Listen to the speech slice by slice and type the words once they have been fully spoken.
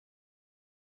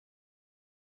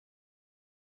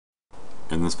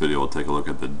In this video we'll take a look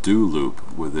at the do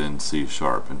loop within C#.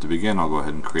 And to begin, I'll go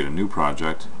ahead and create a new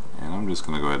project, and I'm just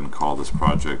going to go ahead and call this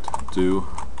project do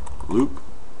loop.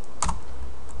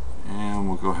 And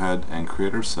we'll go ahead and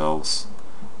create ourselves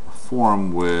a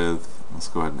form with, let's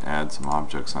go ahead and add some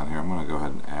objects on here. I'm going to go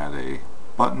ahead and add a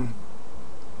button,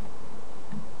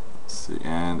 let's see,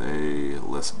 and a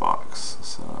list box.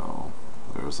 So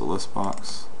there's the list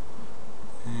box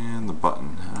and the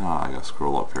button. I gotta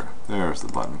scroll up here. There's the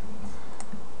button.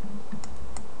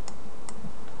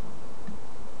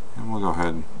 And we'll go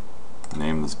ahead and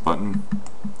name this button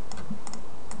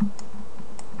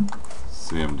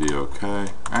CMD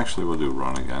OK. Actually, we'll do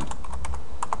run again.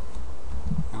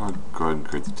 And I'll go ahead and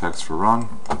create the text for run.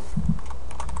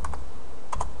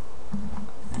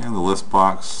 And the list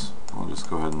box, we'll just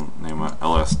go ahead and name it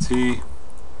LST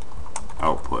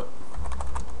output.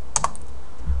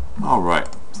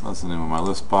 Alright, so that's the name of my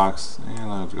list box,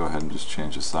 and I'll go ahead and just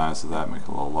change the size of that, make it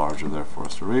a little larger there for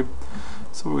us to read.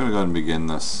 So we're going to go ahead and begin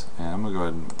this, and I'm going to go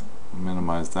ahead and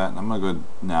minimize that, and I'm going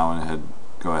to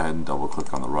go ahead and double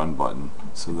click on the run button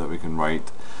so that we can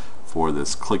write for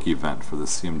this click event for the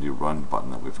CMD run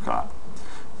button that we've got.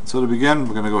 So to begin,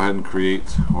 we're going to go ahead and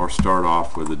create or start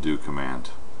off with the do command.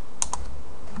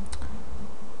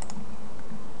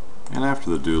 And after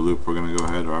the do loop, we're going to go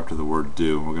ahead, or after the word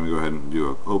do, we're going to go ahead and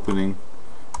do an opening,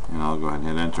 and I'll go ahead and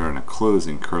hit enter, and a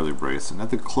closing curly brace. And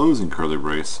at the closing curly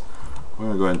brace, we're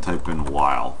going to go ahead and type in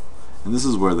while. And this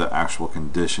is where the actual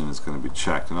condition is going to be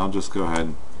checked. And I'll just go ahead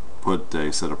and put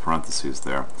a set of parentheses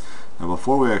there. Now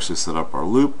before we actually set up our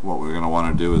loop, what we're going to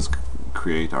want to do is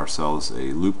create ourselves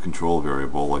a loop control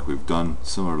variable like we've done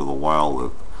similar to the while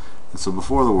loop. And so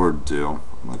before the word do,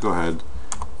 I'm going to go ahead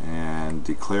and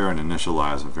declare and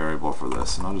initialize a variable for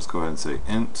this. And I'll just go ahead and say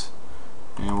int,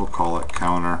 and we'll call it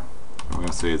counter. We're going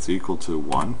to say it's equal to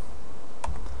 1.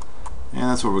 And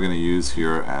that's what we're going to use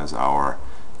here as our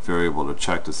variable to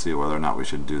check to see whether or not we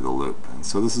should do the loop. And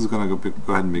so this is going to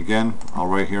go ahead and begin. I'll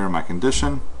write here in my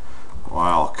condition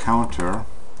while counter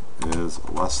is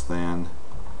less than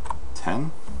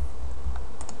 10.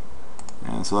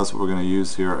 And so that's what we're going to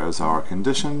use here as our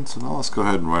condition. So now let's go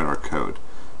ahead and write our code.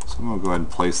 So I'm going to go ahead and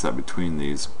place that between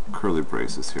these curly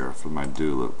braces here for my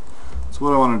do loop. So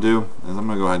what I want to do is I'm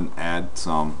going to go ahead and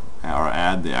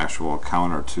add the actual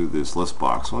counter to this list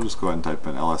box. So I'll just go ahead and type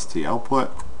in LST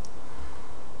output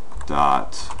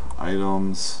dot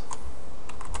items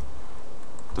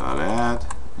dot add,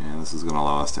 and this is going to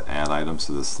allow us to add items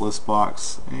to this list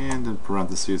box. And in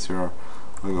parentheses here,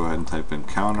 I'll go ahead and type in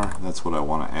counter. That's what I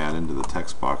want to add into the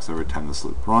text box every time this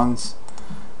loop runs.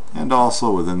 And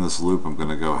also within this loop, I'm going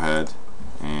to go ahead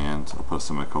and I'll put a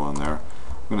semicolon there.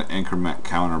 I'm going to increment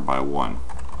counter by 1,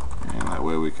 and that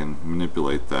way we can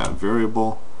manipulate that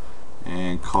variable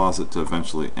and cause it to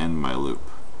eventually end my loop.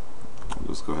 I'll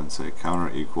just go ahead and say counter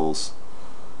equals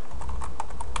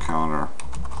counter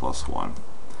plus 1.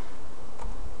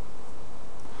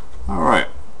 Alright,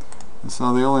 and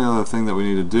so the only other thing that we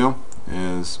need to do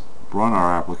is run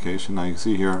our application. Now you can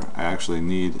see here I actually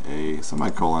need a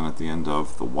semicolon at the end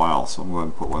of the while, so I'm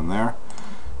going to put one there.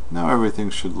 Now everything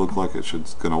should look like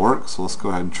it's going to work, so let's go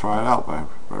ahead and try it out by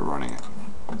running it.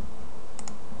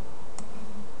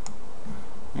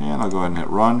 And I'll go ahead and hit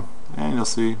run, and you'll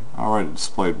see, alright, it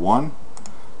displayed 1.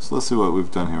 So let's see what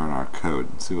we've done here in our code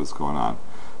and see what's going on.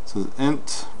 So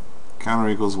int counter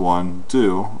equals 1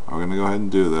 do. We're going to go ahead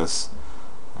and do this,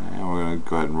 and we're going to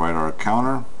go ahead and write our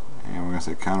counter, and we're going to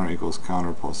say counter equals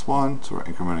counter plus 1, so we're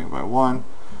incrementing it by 1.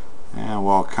 And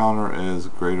while counter is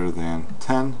greater than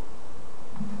 10,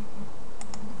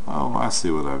 oh, I see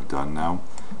what I've done now.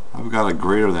 I've got a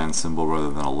greater than symbol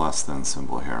rather than a less than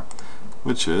symbol here,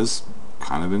 which is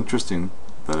kind of interesting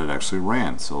that it actually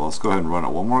ran. So let's go ahead and run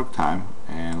it one more time,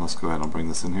 and let's go ahead and bring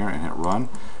this in here and hit run.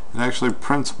 It actually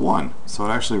prints 1, so it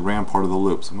actually ran part of the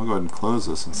loop. So I'm going to go ahead and close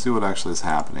this and see what actually is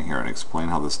happening here and explain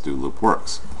how this do loop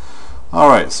works.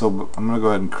 Alright, so I'm going to go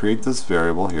ahead and create this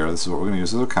variable here. This is what we're going to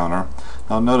use as a counter.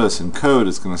 Now notice in code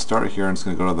it's going to start here and it's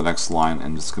going to go to the next line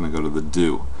and it's going to go to the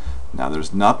do. Now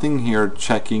there's nothing here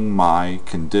checking my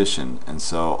condition, and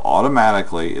so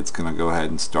automatically it's going to go ahead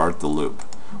and start the loop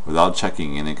without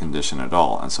checking any condition at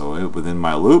all. And so within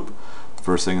my loop, the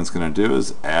first thing it's going to do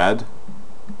is add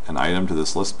an item to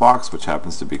this list box, which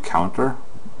happens to be counter,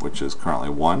 which is currently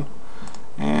 1,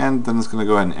 and then it's going to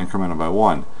go ahead and increment it by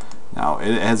 1. Now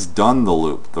it has done the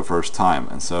loop the first time,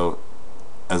 and so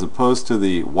as opposed to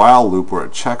the while loop where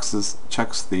it checks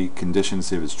the condition to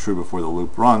see if it's true before the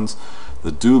loop runs,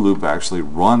 the do loop actually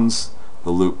runs the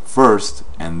loop first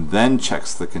and then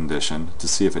checks the condition to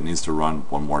see if it needs to run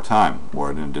one more time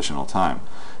or an additional time.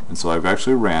 And so I've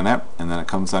actually ran it, and then it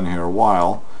comes down here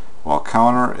while, while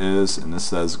counter is, and this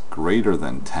says greater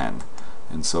than 10.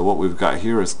 And so what we've got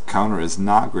here is counter is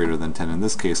not greater than 10. In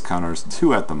this case, counter is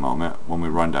 2 at the moment when we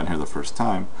run down here the first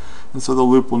time. And so the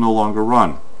loop will no longer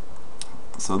run.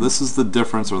 So this is the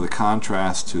difference or the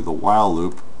contrast to the while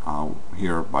loop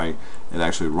here by it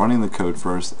actually running the code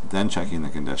first, then checking the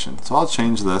condition. So I'll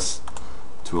change this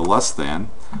to a less than.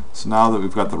 So now that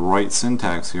we've got the right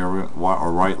syntax here,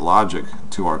 or right logic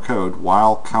to our code,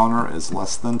 while counter is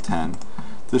less than 10,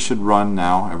 this should run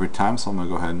now every time. So I'm going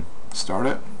to go ahead and start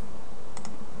it.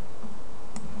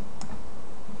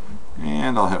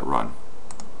 And I'll hit run.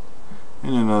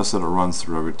 And you'll notice that it runs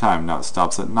through every time. Now it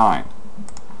stops at 9.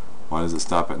 Why does it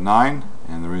stop at 9?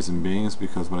 And the reason being is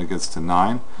because when it gets to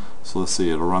 9, so let's see,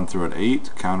 it'll run through at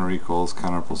 8, counter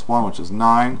plus 1, which is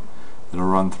 9. It'll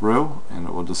run through, and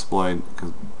it will display,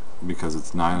 because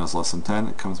it's 9 is less than 10,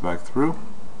 it comes back through.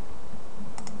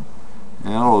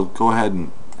 And it'll go ahead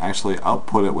and actually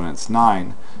output it when it's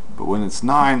 9. But when it's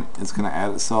 9, it's going to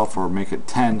add itself or make it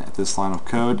 10 at this line of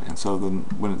code, and so then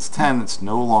when it's 10, it's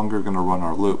no longer going to run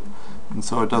our loop. And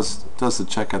so it does the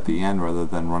check at the end rather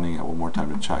than running it one more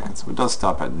time to check. And so it does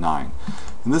stop at 9.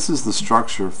 And this is the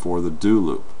structure for the do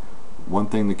loop. One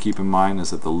thing to keep in mind is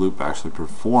that the loop actually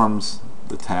performs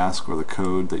the task or the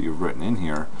code that you've written in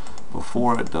here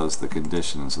before it does the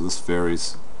condition. And so this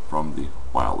varies from the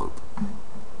while loop.